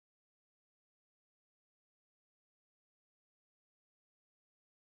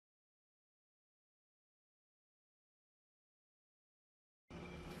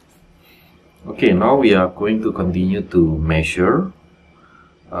Okay, now we are going to continue to measure,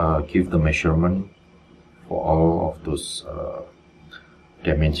 give the measurement for all of those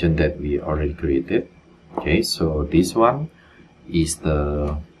dimensions that we already created. Okay, so this one is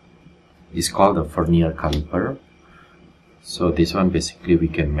called the vernier caliper. So this one basically we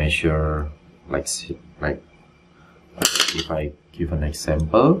can measure like if I give an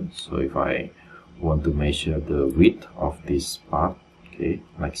example. So if I want to measure the width of this part, okay,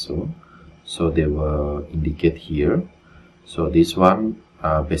 like so. So they will indicate here. So this one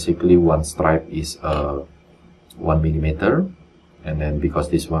basically one stripe is 1 millimeter, and then because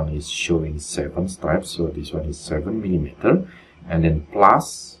this one is showing 7 stripes, so this one is 7 millimeter, and then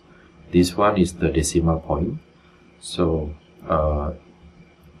plus this one is the decimal point. So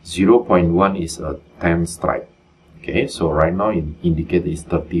 0.1 is a 10 stripe. Okay, so right now it indicate is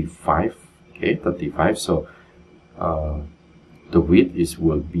 35. Okay, 35. So the width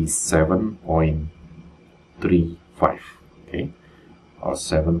will be 7.35. Okay, or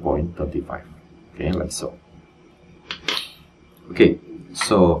 7.35. Okay, like so. Okay,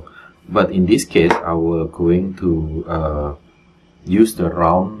 so but in this case I will going to use the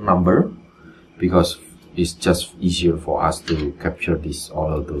round number because it's just easier for us to capture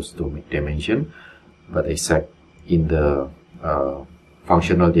all of those dimension, but except in the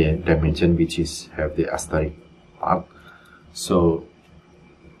functional dimension, which is have the asterisk part. So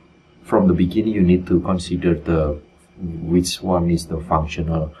from the beginning you need to consider which one is the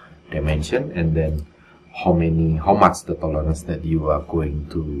functional dimension, and then how much the tolerance that you are going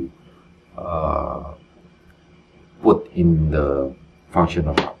to put in the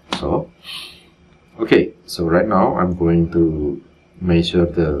functional part. So okay, so right now I'm going to measure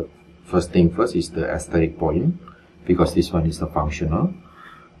the first thing first is the asterisk point, because this one is the functional.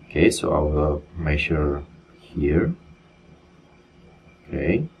 Okay, so I will measure here.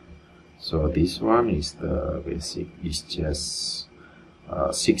 Okay, so this one is the basic, is just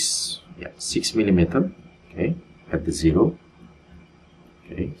 6 millimeter. Okay, at the 0.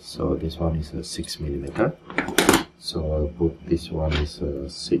 Okay, so this one is a 6 millimeter. So I'll put this one is a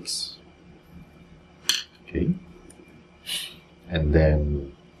 6. Okay, and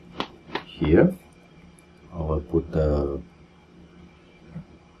then here I will put the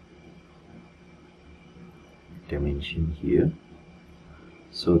dimension here.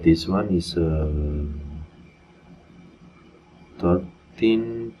 So this one is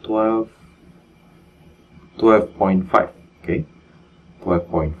 12.5. Okay,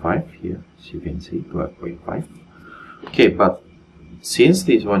 12.5 here, as you can see, 12.5. Okay, but since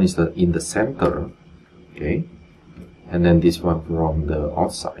this one is in the center, okay, and then this one from the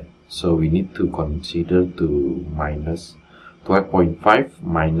outside, so we need to consider to minus 12.5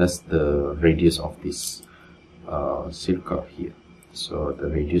 minus the radius of this circle here. So the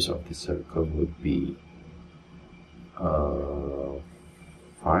radius of the circle would be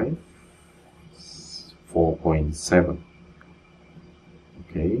 4.7.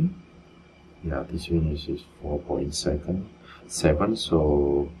 Okay, yeah, this one is 4.7,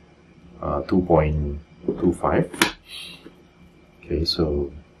 so 2.25. Okay,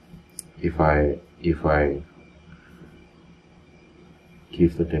 so if I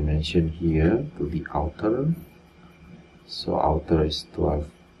give the dimension here to the outer, so outer is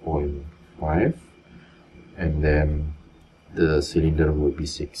 12.5, and then the cylinder will be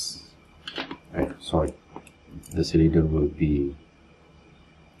 6. Right, sorry, the cylinder will be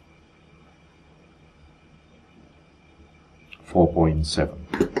 4.7.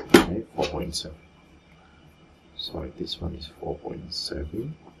 Okay, 4.7. Sorry, this one is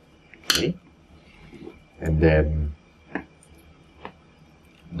 4.7. Okay, and then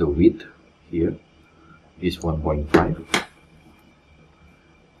the width here is 1.5,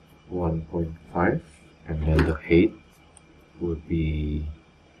 and then the height would be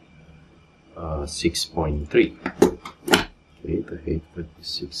 6.3. Okay, the height would be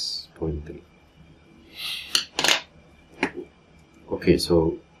 6.3. Okay,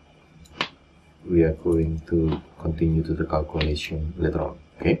 so we are going to continue to the calculation later on.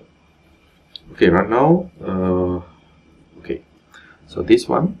 Okay, right now okay, so this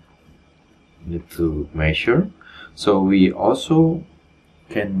one need to measure. So we also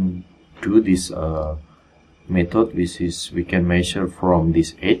can do this method, which is we can measure from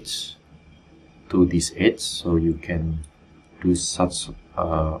this edge to this edge. So you can do such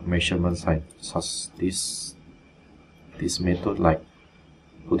measurements like this method, like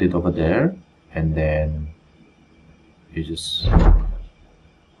put it over there, and then you just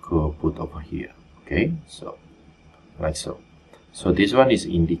go put over here. Okay, so like so. So this one is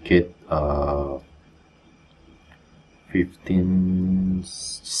indicate 15,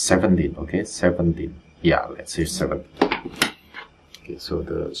 17. Okay, 17. Yeah, let's say 17. Okay, so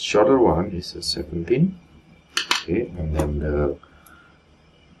the shorter one is a 17. Okay, and then the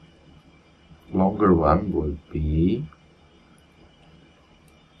longer one would be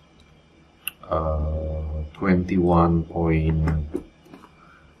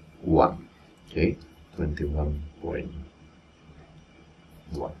 21.1. Okay,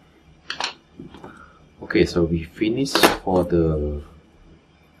 21.1. Okay, so we finished for the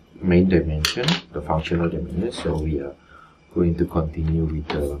main dimension, the functional dimension. So we are going to continue with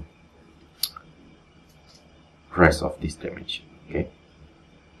the rest of this dimension. Okay,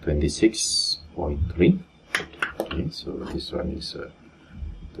 26.3. Okay, so this one is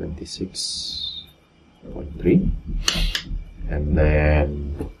 26.3, and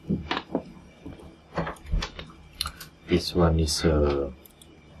then this one is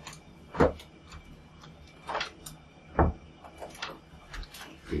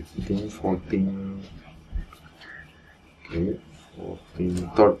 15, 14, okay,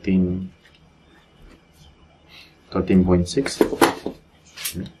 14, 13, 13.6,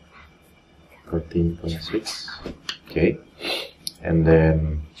 13.6, okay, and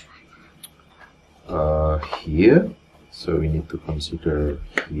then here, so we need to consider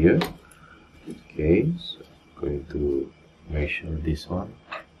here. Okay, so I'm going to measure this one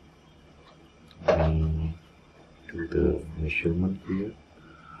and do the measurement here.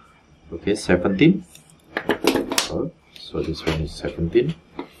 Okay, 17. So this one is 17,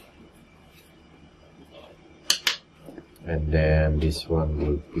 and then this one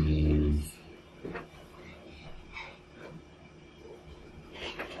will be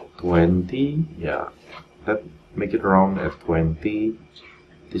 20. Yeah, that make it round at 20.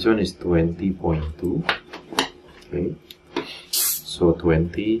 This one is 20.2. Okay, so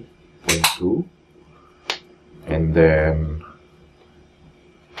 20.2, and then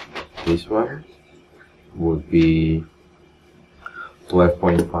this one would be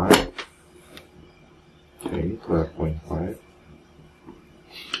 12.5. Okay, 12.5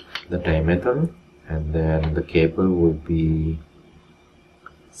 the diameter, and then the cable would be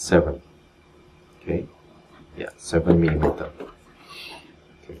 7. Okay, yeah, 7 millimeter.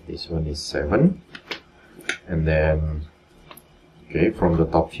 Okay, this one is 7, and then okay, from the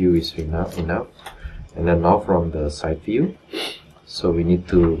top view is enough, and then now from the side view, so we need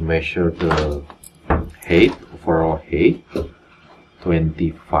to measure the height, overall height,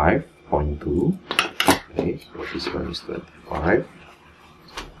 25.2. Okay, so this one is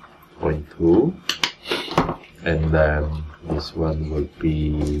 25.2, and then this one would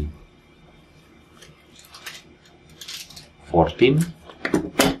be 14,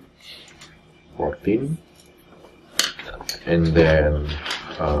 and then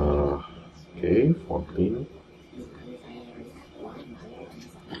okay, 14.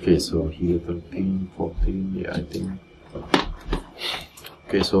 Okay, so here 13, 14, yeah, I think.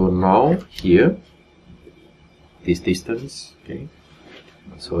 Okay, so now here, this distance, okay,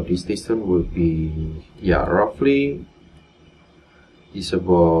 so this distance will be, yeah, roughly is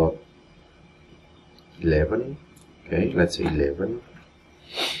about 11. Okay, let's say 11.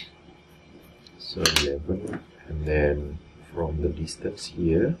 So 11, and then from the distance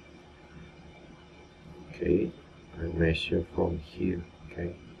here, okay, I measure from here.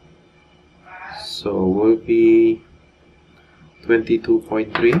 Okay, so will be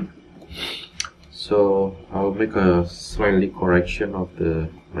 22.3. So I'll make a slightly correction of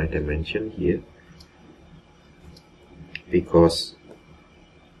my dimension here, because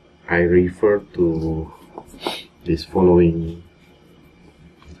I refer to this following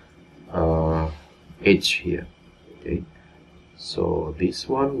edge here. Okay, so this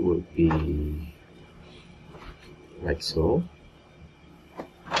one will be like so.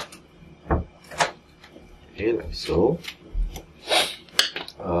 Okay, like so.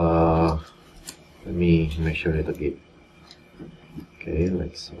 Let me measure it again. Okay,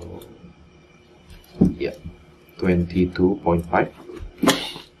 like so. Yeah, 22.5.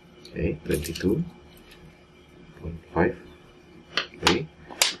 Okay, 22.5. Okay,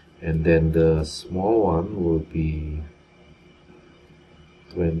 and then the small one will be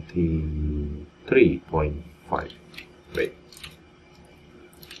 23.5. Wait.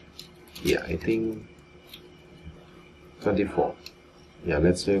 Yeah, I think 24. Yeah,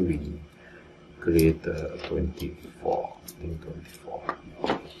 let's say we create 24. I think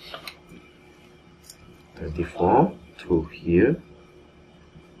 24 to here.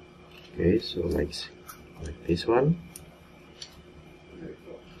 Okay, so like this one.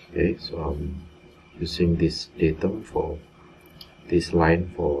 Okay, so I'm using this datum for this line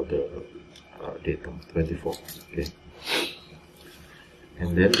for the datum 24. Okay,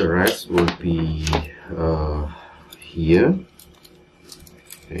 and then the rest will be here.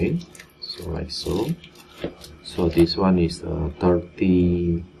 Okay, so like so. So this one is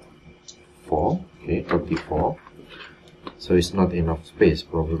 34. Okay, 34. So it's not enough space.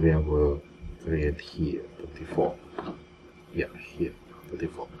 Probably I will create here 34. Yeah, here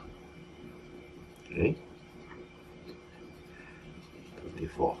 34. Okay,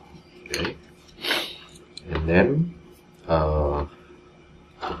 34. Okay, and then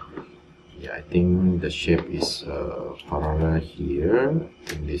yeah, I think the shape is parallel here,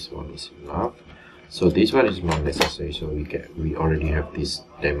 and this one is enough. So this one is not necessary, so we already have this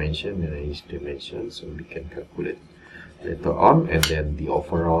dimension and this dimension, so we can calculate later on. And then the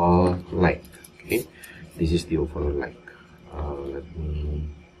overall length. Okay, this is the overall length. Let me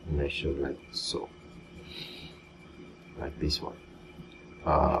measure like so, like this one.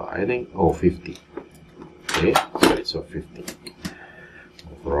 I think 50. Okay, so it's 50.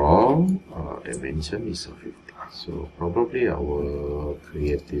 Overall dimension is 50. So probably I will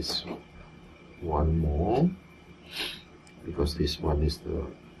create this one more, because this one is the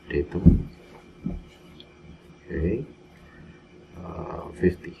datum. Okay,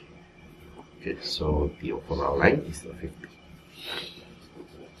 50. Okay, so the overall length is 50.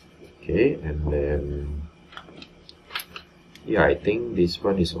 Okay, and then yeah, I think this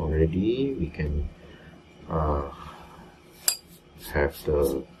one is already, we can have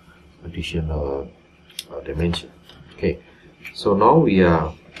the additional dimension. Okay, so now we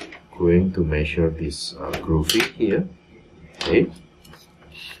are going to measure this grooving here. Okay,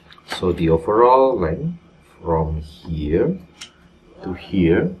 so the overall length from here to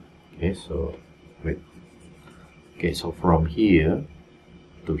here. Okay, so wait. Okay, so from here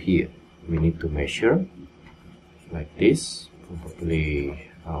to here we need to measure like this. Probably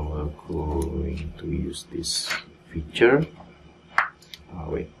I will going to use this feature.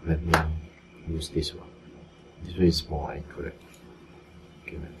 Wait, let me use this one. This one is more accurate.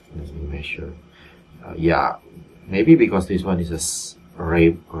 Okay, let me measure. Yeah, maybe because this one is a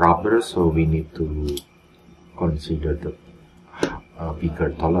rubber, so we need to consider the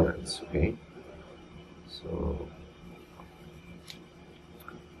bigger tolerance. Okay, so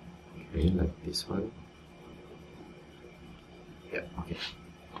okay, like this one. Yeah, okay.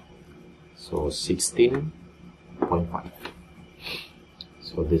 So 16.5.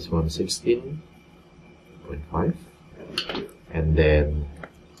 So this one 16.5, and then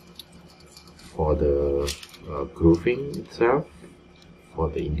for the grooving itself, for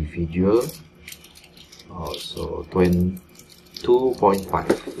the individual, so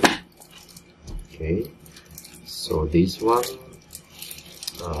 22.5. Okay, so this one,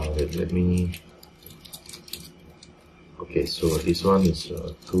 let me. Okay, so this one is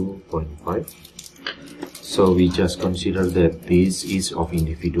 2.5. So we just consider that this each of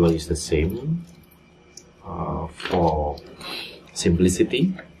individual is the same for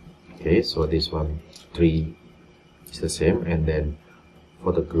simplicity. Okay, so this one 3 is the same, and then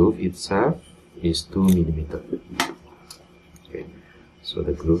for the groove itself is 2 millimeter. Okay, so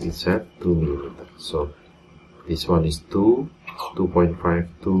the groove itself 2 millimeter. So this one is 2, 2.5,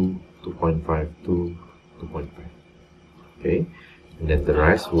 2, 2.5, 2, 2.5. Okay, and then the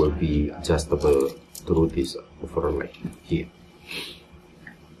rest will be adjustable through this overall length here.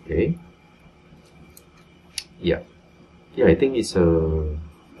 Okay, yeah, I think it's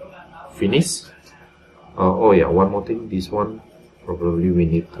finished. Oh yeah, one more thing, this one probably we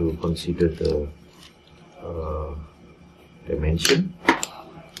need to consider the dimension,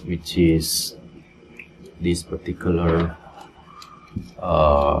 which is this particular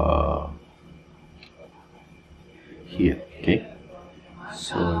here. Okay,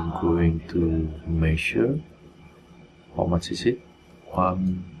 so I'm going to measure. How much is it?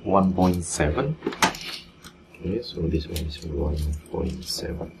 1.7. Okay, so this one is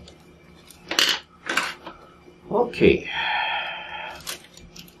 1.7. Okay,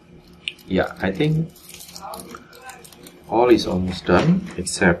 yeah, I think all is almost done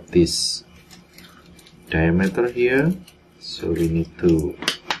except this diameter here. So we need to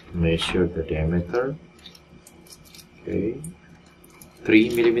measure the diameter. Okay, 3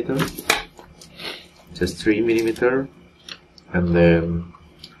 millimeter, just 3 millimeter, and then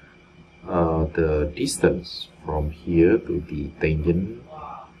the distance from here to the tangent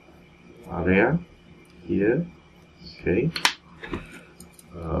area here. Okay,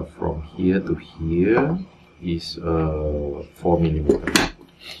 from here to here is 4 millimeter.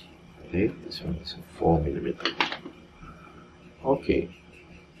 Okay, this one is 4 millimeter. Okay.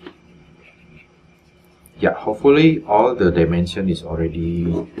 Yeah, hopefully all the dimension is already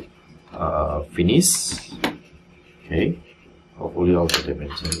finished. Okay, Hopefully all the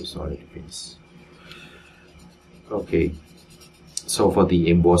dimension is already finished. Okay, so for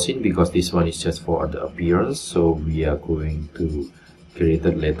the embossing, because this one is just for the appearance, so we are going to create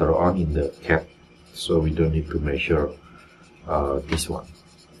it later on in the cat, so we don't need to measure this one,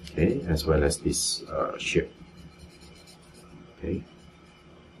 okay, as well as this shape. Okay.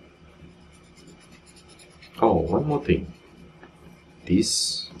 Oh, one more thing,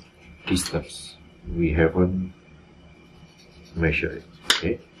 this distance we haven't measured it.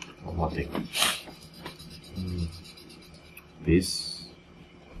 Okay, one more thing, this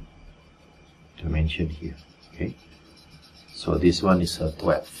dimension here. Okay, so this one is a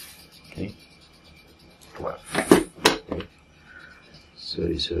 12. Okay, 12. Okay. So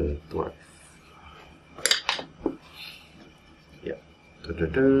it's a 12. Yeah.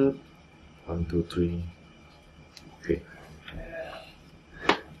 1, 2, 3. Okay.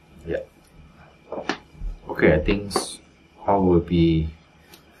 Yeah. Okay, I think all will be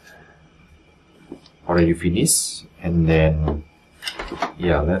already finished, and then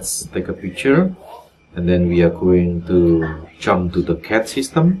yeah, let's take a picture, and then we are going to jump to the CAD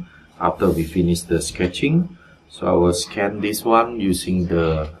system after we finish the sketching. So I will scan this one using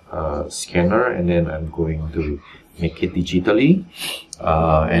the scanner, and then I'm going to make it digitally,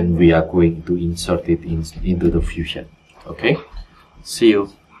 and we are going to insert it into the Fusion. Okay, see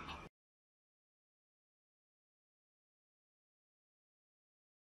you.